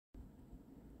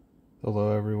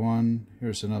Hello everyone,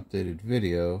 here's an updated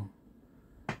video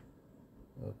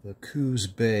of the Coos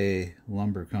Bay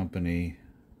Lumber Company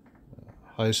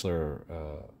Heisler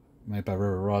made by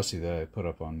Rivarossi that I put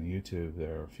up on YouTube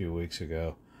there a few weeks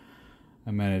ago.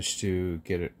 I managed to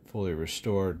get it fully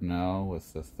restored now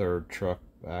with the third truck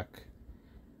back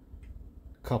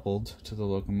coupled to the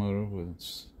locomotive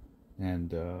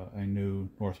and a new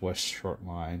northwest short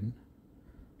line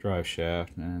drive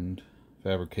shaft, and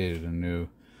fabricated a new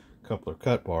coupler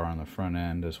cut bar on the front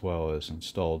end, as well as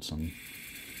installed some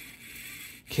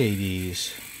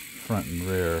KDs front and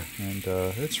rear, and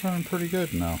it's running pretty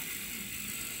good now.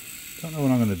 Don't know what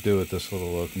I'm going to do with this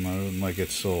little locomotive. It might get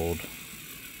sold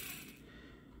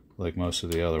like most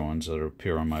of the other ones that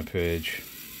appear on my page.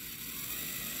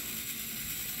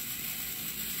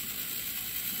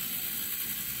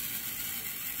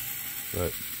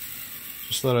 But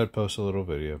just thought I'd post a little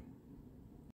video.